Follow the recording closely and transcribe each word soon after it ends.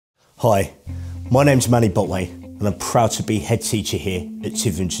Hi, my name's Manny Botway and I'm proud to be head teacher here at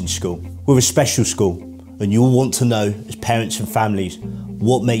Tytherington School. We're a special school and you'll want to know, as parents and families,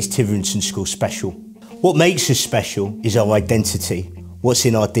 what makes Tytherington School special. What makes us special is our identity, what's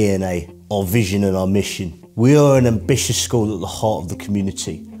in our DNA, our vision and our mission. We are an ambitious school at the heart of the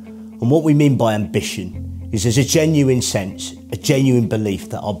community. And what we mean by ambition is there's a genuine sense, a genuine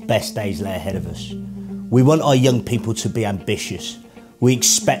belief that our best days lay ahead of us. We want our young people to be ambitious. We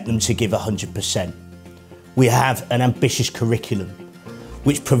expect them to give 100%. We have an ambitious curriculum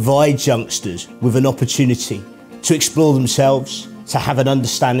which provides youngsters with an opportunity to explore themselves, to have an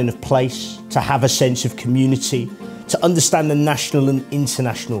understanding of place, to have a sense of community, to understand the national and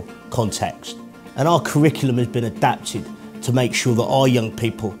international context. And our curriculum has been adapted to make sure that our young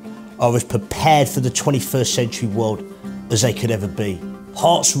people are as prepared for the 21st century world as they could ever be.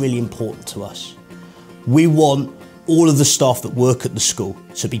 Heart's really important to us. We want all of the staff that work at the school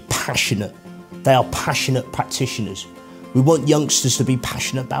to be passionate. They are passionate practitioners. We want youngsters to be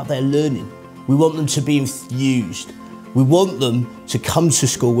passionate about their learning. We want them to be enthused. We want them to come to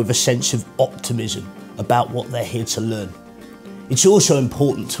school with a sense of optimism about what they're here to learn. It's also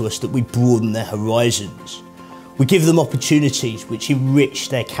important to us that we broaden their horizons. We give them opportunities which enrich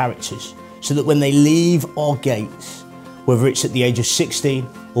their characters so that when they leave our gates, whether it's at the age of 16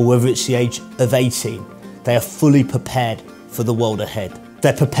 or whether it's the age of 18, they are fully prepared for the world ahead.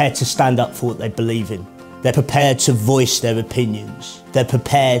 They're prepared to stand up for what they believe in. They're prepared to voice their opinions. They're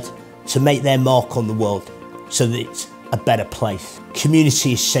prepared to make their mark on the world so that it's a better place.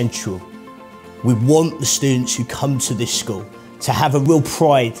 Community is central. We want the students who come to this school to have a real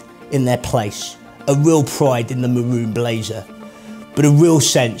pride in their place, a real pride in the maroon blazer, but a real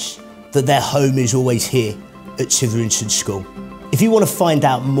sense that their home is always here at Tytherington School. If you want to find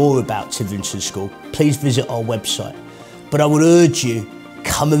out more about Tytherington School, please visit our website. But I would urge you,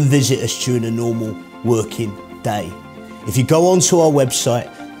 come and visit us during a normal working day. If you go onto our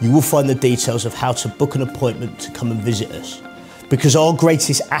website, you will find the details of how to book an appointment to come and visit us. Because our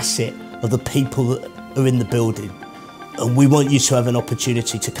greatest asset are the people that are in the building. And we want you to have an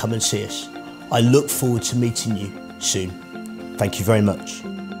opportunity to come and see us. I look forward to meeting you soon. Thank you very much.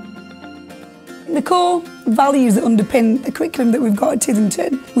 The core values that underpin the curriculum that we've got at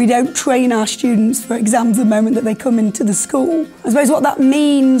Tytherington. We don't train our students for exams the moment that they come into the school. I suppose what that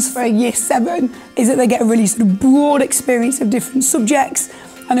means for year 7 is that they get a really sort of broad experience of different subjects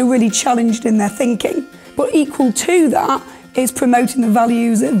and are really challenged in their thinking. But equal to that is promoting the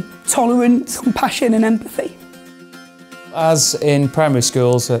values of tolerance, compassion and empathy. As in primary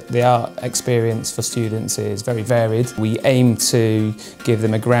schools, the art experience for students is very varied. We aim to give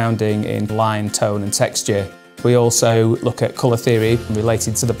them a grounding in line, tone and texture. We also look at colour theory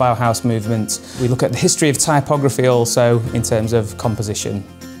related to the Bauhaus movement. We look at the history of typography also in terms of composition.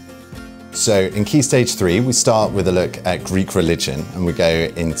 So in Key Stage 3 we start with a look at Greek religion and we go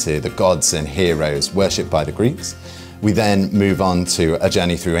into the gods and heroes worshipped by the Greeks. We then move on to a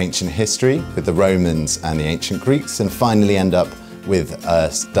journey through ancient history with the Romans and the ancient Greeks and finally end up with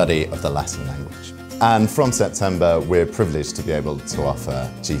a study of the Latin language. And from September we're privileged to be able to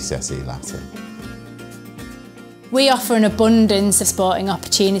offer GCSE Latin. We offer an abundance of sporting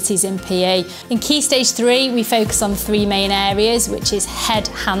opportunities in PE. In Key Stage 3 we focus on 3 main areas, which is head,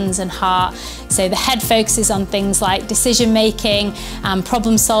 hands and heart. So the head focuses on things like decision making,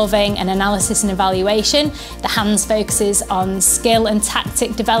 problem solving and analysis and evaluation. The hands focuses on skill and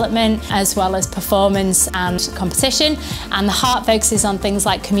tactic development as well as performance and competition. And the heart focuses on things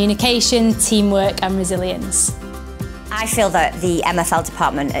like communication, teamwork and resilience. I feel that the MFL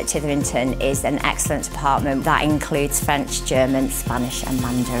department at Tytherington is an excellent department that includes French, German, Spanish and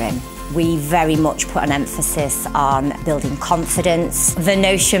Mandarin. We very much put an emphasis on building confidence, the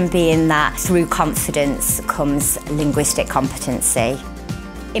notion being that through confidence comes linguistic competency.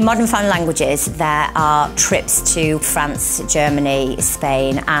 In modern foreign languages there are trips to France, Germany,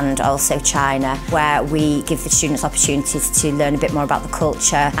 Spain and also China where we give the students opportunities to learn a bit more about the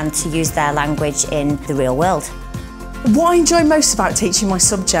culture and to use their language in the real world. What I enjoy most about teaching my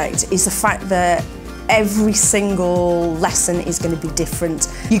subject is the fact that every single lesson is going to be different.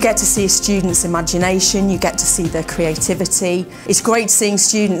 You get to see a student's imagination, you get to see their creativity. It's great seeing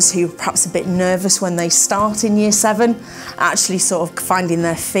students who are perhaps a bit nervous when they start in year 7, actually sort of finding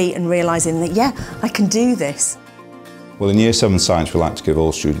their feet and realising that, yeah, I can do this. Well, in Year 7 Science, we like to give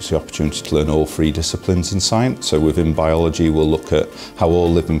all students the opportunity to learn all 3 disciplines in science. So within biology, we'll look at how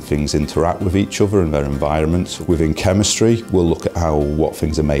all living things interact with each other and their environments. Within chemistry, we'll look at what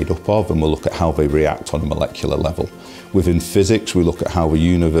things are made up of, and we'll look at how they react on a molecular level. Within physics, we look at how the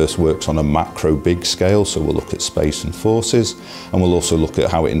universe works on a macro big scale, so we'll look at space and forces, and we'll also look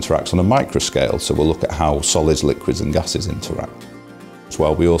at how it interacts on a micro scale, so we'll look at how solids, liquids and gases interact. As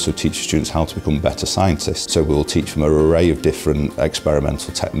well, we also teach students how to become better scientists, so we'll teach them an array of different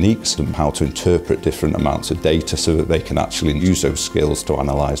experimental techniques and how to interpret different amounts of data so that they can actually use those skills to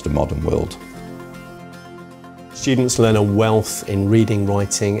analyse the modern world. Students learn a wealth in reading,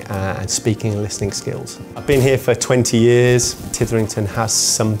 writing and speaking and listening skills. I've been here for 20 years. Tytherington has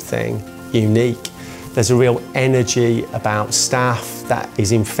something unique. There's a real energy about staff that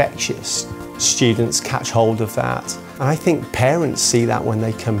is infectious. Students catch hold of that. And I think parents see that when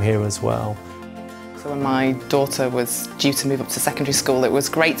they come here as well. So when my daughter was due to move up to secondary school, it was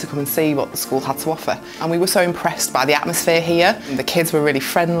great to come and see what the school had to offer. And we were so impressed by the atmosphere here. The kids were really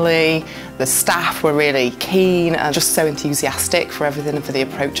friendly, the staff were really keen and just so enthusiastic for everything and for the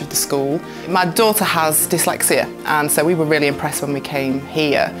approach of the school. My daughter has dyslexia, and so we were really impressed when we came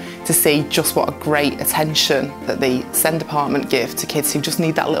here to see just what a great attention that the SEND department give to kids who just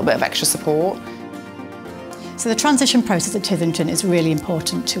need that little bit of extra support. So the transition process at Tytherington is really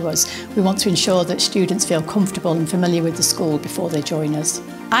important to us. We want to ensure that students feel comfortable and familiar with the school before they join us.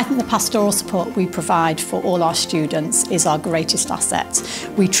 I think the pastoral support we provide for all our students is our greatest asset.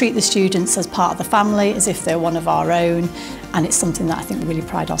 We treat the students as part of the family, as if they're one of our own, and it's something that I think we really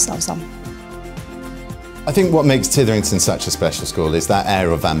pride ourselves on. I think what makes Tytherington such a special school is that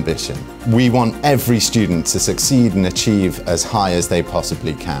air of ambition. We want every student to succeed and achieve as high as they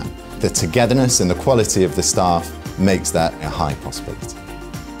possibly can. The togetherness and the quality of the staff makes that a high possibility.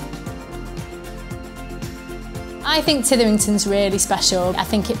 I think Tytherington's really special. I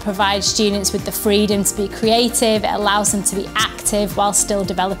think it provides students with the freedom to be creative, it allows them to be active while still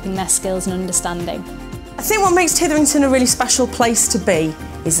developing their skills and understanding. I think what makes Tytherington a really special place to be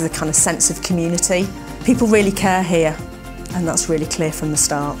is the kind of sense of community. People really care here, and that's really clear from the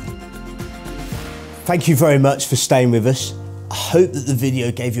start. Thank you very much for staying with us. I hope that the video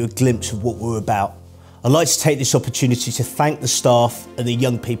gave you a glimpse of what we're about. I'd like to take this opportunity to thank the staff and the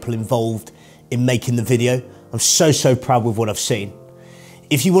young people involved in making the video. I'm so proud with what I've seen.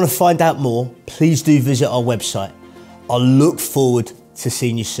 If you want to find out more, please do visit our website. I look forward to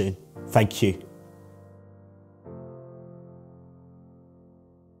seeing you soon. Thank you.